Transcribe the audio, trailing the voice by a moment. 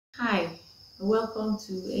Hi, welcome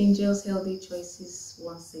to Angel's Healthy Choices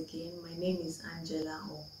once again. My name is Angela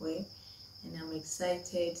Okwe, and I'm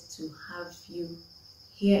excited to have you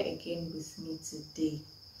here again with me today.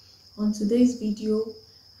 On today's video,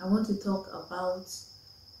 I want to talk about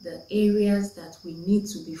the areas that we need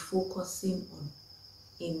to be focusing on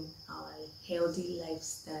in our healthy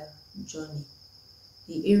lifestyle journey.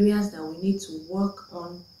 The areas that we need to work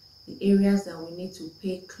on, the areas that we need to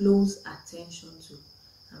pay close attention to.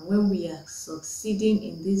 And when we are succeeding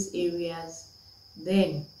in these areas,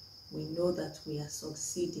 then we know that we are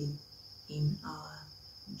succeeding in our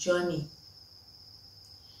journey.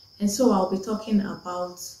 And so I'll be talking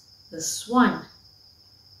about the swan.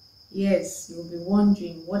 Yes, you'll be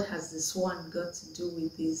wondering, what has the swan got to do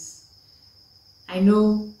with this? I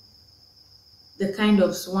know the kind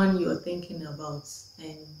of swan you're thinking about,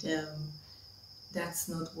 and that's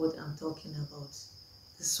not what I'm talking about.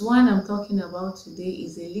 The swan I'm talking about today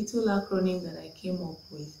is a little acronym that I came up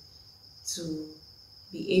with to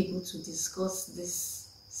be able to discuss this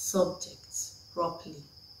subject properly.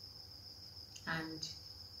 And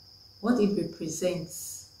what it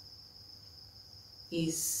represents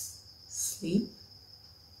is sleep,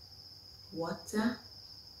 water,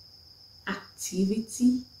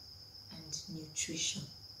 activity, and nutrition.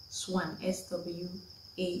 SWAN, SWAN,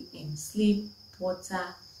 sleep, water,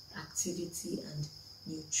 activity, and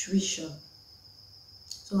nutrition.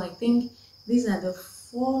 So I think these are the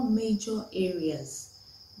four major areas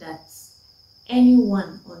that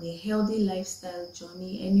anyone on a healthy lifestyle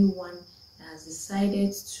journey, anyone that has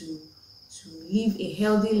decided to live a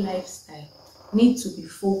healthy lifestyle, need to be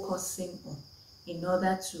focusing on in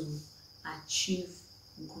order to achieve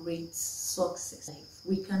great success.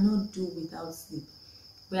 We cannot do without sleep.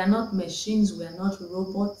 We are not machines, we are not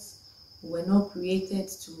robots, we were not created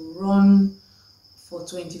to run for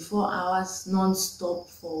 24 hours non-stop,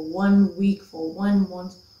 for 1 week, for 1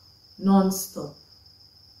 month non-stop.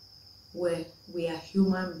 We are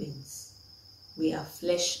human beings. We are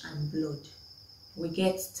flesh and blood. We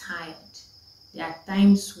get tired. There are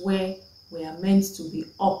times where we are meant to be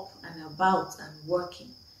up and about and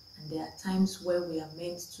working, and there are times where we are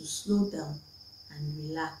meant to slow down and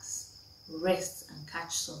relax, rest and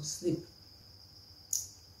catch some sleep.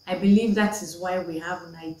 I believe that is why we have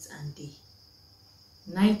night and day.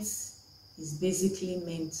 Night is basically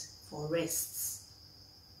meant for rests.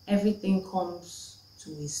 Everything comes to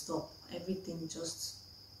a stop. Everything just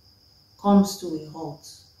comes to a halt.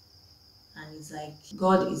 And it's like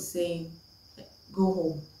God is saying, go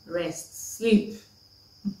home, rest, sleep.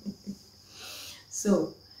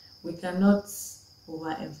 So we cannot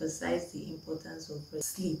overemphasize the importance of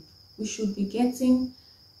sleep. We should be getting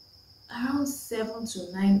around 7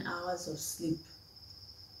 to 9 hours of sleep.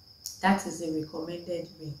 That is a recommended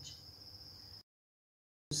range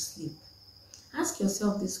to sleep. Ask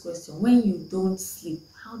yourself this question: when you don't sleep,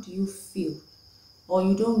 how do you feel? Or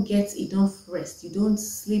you don't get enough rest, you don't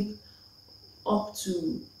sleep up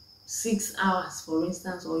to 6 hours, for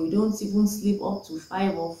instance, or you don't even sleep up to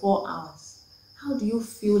 5 or 4 hours. How do you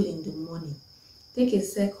feel in the morning? Take a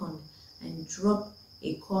second and drop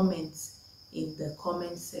a comment in the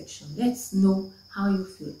comment section. Let's know how you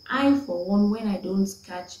feel. I, for one, when I don't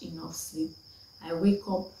catch enough sleep, I wake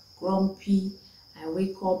up grumpy, I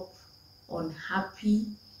wake up unhappy.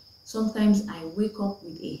 Sometimes I wake up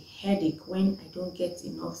with a headache when I don't get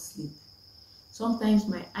enough sleep. Sometimes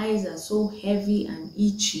my eyes are so heavy and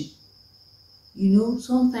itchy.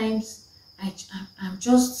 Sometimes I'm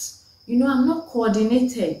just, I'm not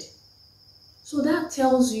coordinated. So that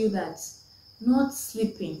tells you that not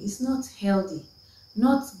sleeping is not healthy.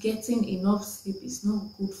 Not getting enough sleep is not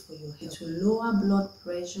good for your health. It will lower blood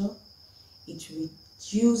pressure. It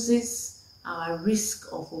reduces our risk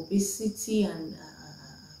of obesity and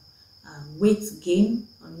weight gain,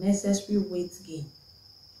 unnecessary weight gain.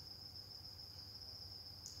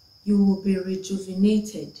 You will be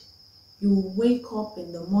rejuvenated. You will wake up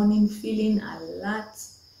in the morning feeling alert.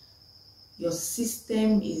 Your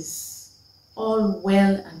system is all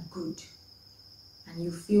well and good, and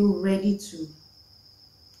you feel ready to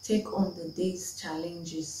take on the day's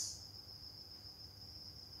challenges.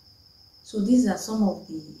 So these are some of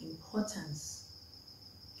the importance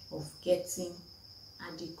of getting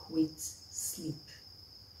adequate sleep.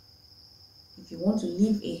 If you want to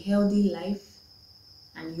live a healthy life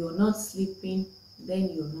and you're not sleeping, then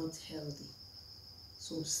you're not healthy.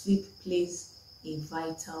 So sleep plays a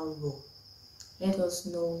vital role. Let us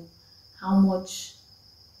know how much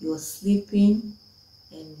you're sleeping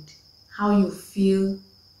and how you feel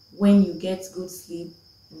when you get good sleep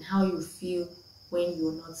and how you feel when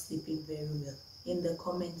you're not sleeping very well in the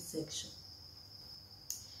comment section.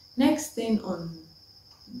 Next thing on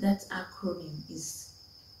that acronym is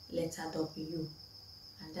letter W,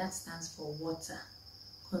 and that stands for water.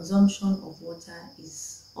 Consumption of water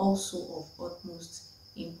is also of utmost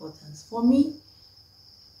importance. For me,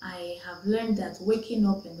 I have learned that waking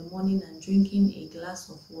up in the morning and drinking a glass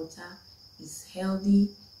of water is healthy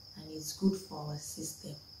and it's good for our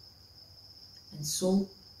system. And so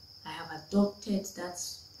I have adopted that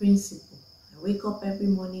principle. I wake up every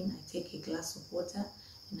morning, I take a glass of water,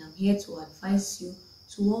 and I'm here to advise you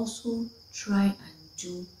to also try and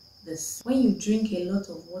do this. When you drink a lot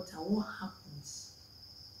of water, what happens?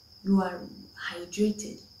 You are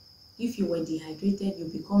hydrated. If you were dehydrated, you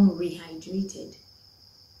become rehydrated.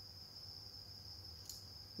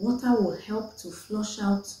 Water will help to flush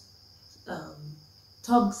out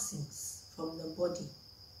toxins from the body.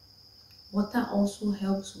 Water also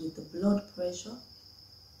helps with the blood pressure.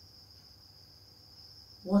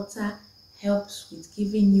 Water helps with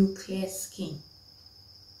giving you clear skin.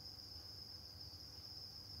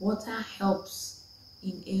 Water helps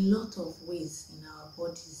in a lot of ways in our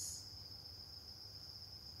bodies.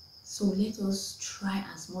 So let us try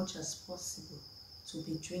as much as possible to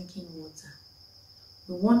be drinking water.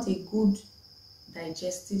 We want a good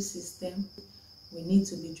digestive system. We need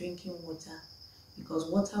to be drinking water because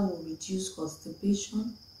water will reduce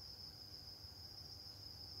constipation.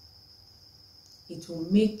 It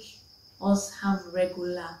will make us have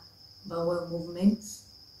regular bowel movements.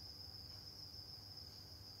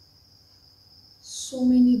 So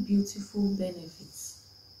many beautiful benefits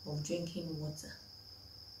of drinking water.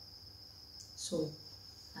 So,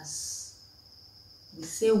 as we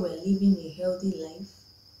say we're living a healthy life,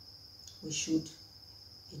 we should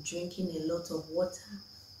be drinking a lot of water.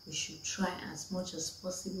 We should try as much as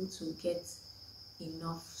possible to get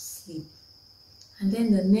enough sleep. And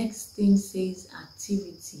then the next thing says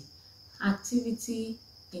activity. Activity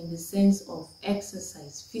in the sense of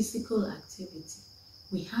exercise, physical activity.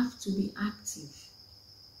 We have to be active.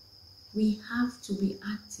 We have to be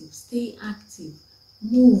active. Stay active.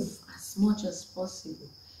 Move as much as possible.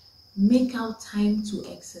 Make out time to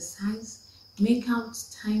exercise. Make out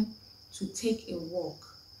time to take a walk.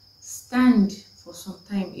 Stand for some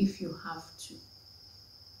time if you have to.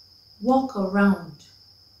 Walk around.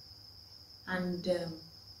 And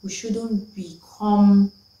we shouldn't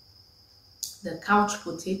become the couch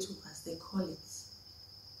potato, as they call it.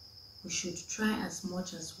 We should try as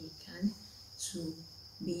much as we can to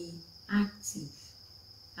be active.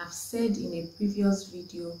 I've said in a previous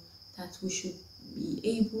video that we should be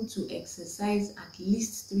able to exercise at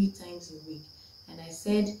least 3 times a week. And I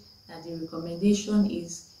said that the recommendation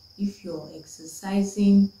is if you're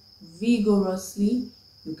exercising vigorously,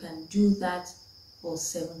 you can do that for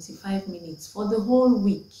 75 minutes for the whole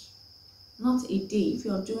week, not a day. If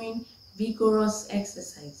you're doing vigorous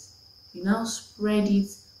exercise, you now spread it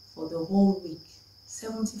for the whole week.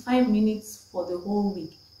 75 minutes for the whole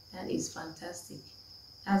week. That is fantastic.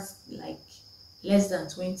 That's like less than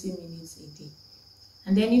 20 minutes a day.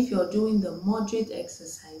 And then if you're doing the moderate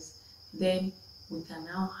exercise, then we can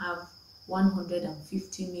now have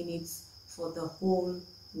 150 minutes for the whole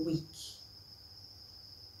week.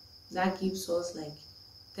 That gives us like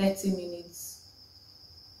 30 minutes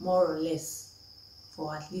more or less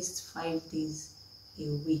for at least 5 days a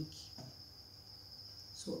week.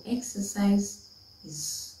 So exercise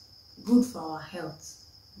is good for our health,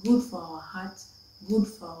 good for our heart, good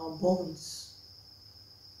for our bones.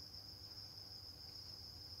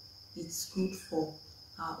 It's good for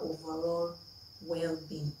our overall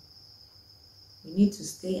well-being. We need to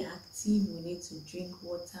stay active, we need to drink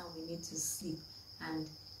water, we need to sleep. And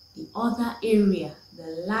the other area,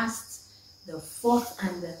 the fourth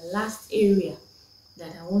and the last area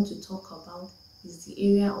that I want to talk about is the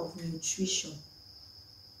area of nutrition.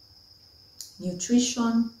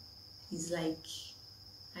 Nutrition is like,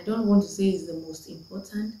 I don't want to say it's the most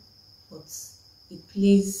important, but it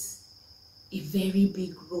plays a very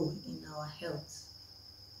big role in our health.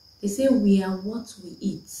 They say we are what we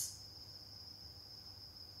eat.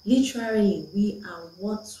 Literally, we are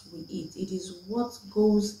what we eat. It is what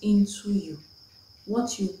goes into you,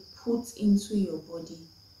 what you put into your body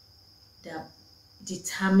that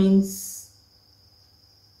determines,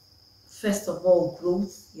 first of all,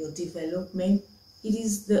 growth, your development. It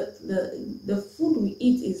is the food we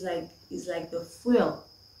eat is like the fuel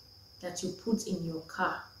that you put in your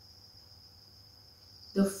car.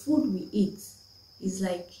 The food we eat is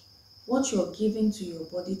like what you're giving to your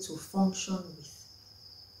body to function with.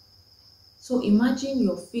 So imagine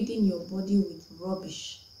you're feeding your body with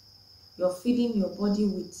rubbish. You're feeding your body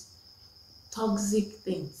with toxic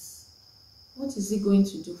things. What is it going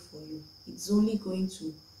to do for you? It's only going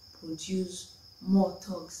to produce more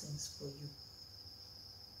toxins for you.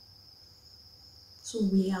 So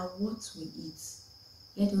we are what we eat.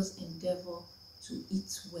 Let us endeavor to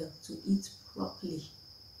eat well, to eat properly.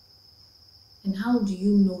 And how do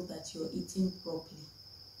you know that you're eating properly?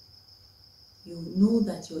 You know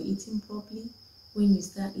that you're eating properly when you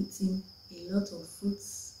start eating a lot of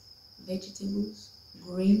fruits, vegetables,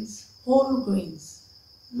 grains, whole grains,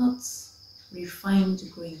 not refined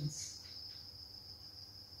grains.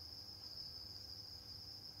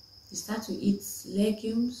 You start to eat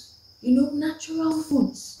legumes, natural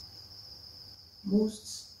foods.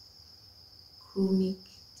 Most chronic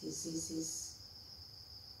diseases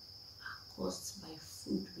are caused by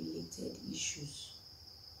food-related issues.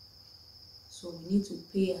 So we need to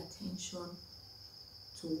pay attention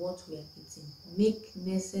to what we are eating, make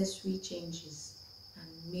necessary changes,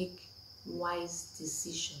 and make wise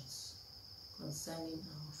decisions concerning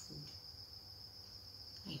our food.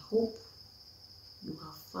 I hope you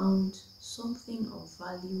have found something of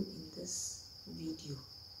value in this video.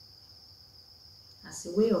 As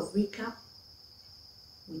a way of recap,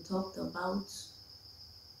 we talked about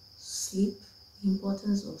sleep, the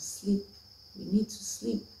importance of sleep. We need to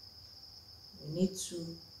sleep. We need to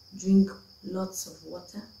drink lots of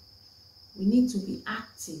water. We need to be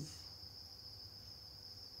active.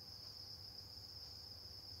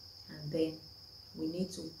 And then we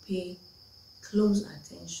need to pay close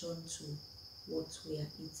attention to what we are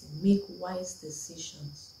eating. Make wise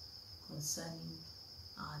decisions concerning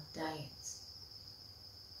our diet.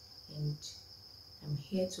 And I'm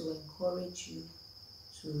here to encourage you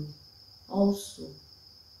to also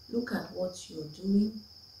look at what you're doing.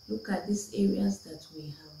 Look at these areas that we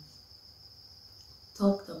have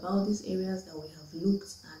talked about, these areas that we have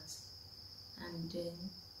looked at, and then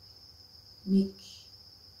make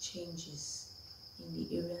changes in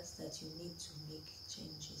the areas that you need to make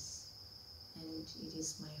changes. And it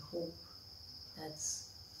is my hope that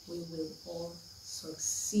we will all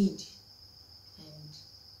succeed and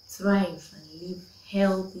thrive and live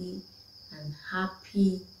healthy and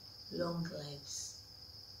happy long lives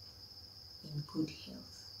in good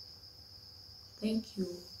health. Thank you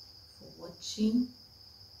for watching.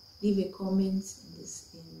 Leave a comment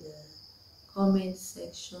in the comment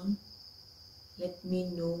section. Let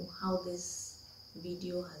me know how this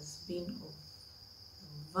video has been of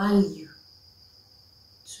value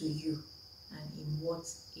to you and in what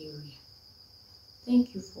area.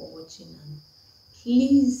 Thank you for watching, and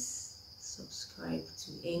please subscribe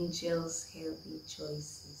to Angel's Healthy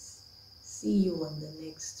Choices. See you on the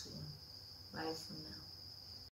next one. Bye for now.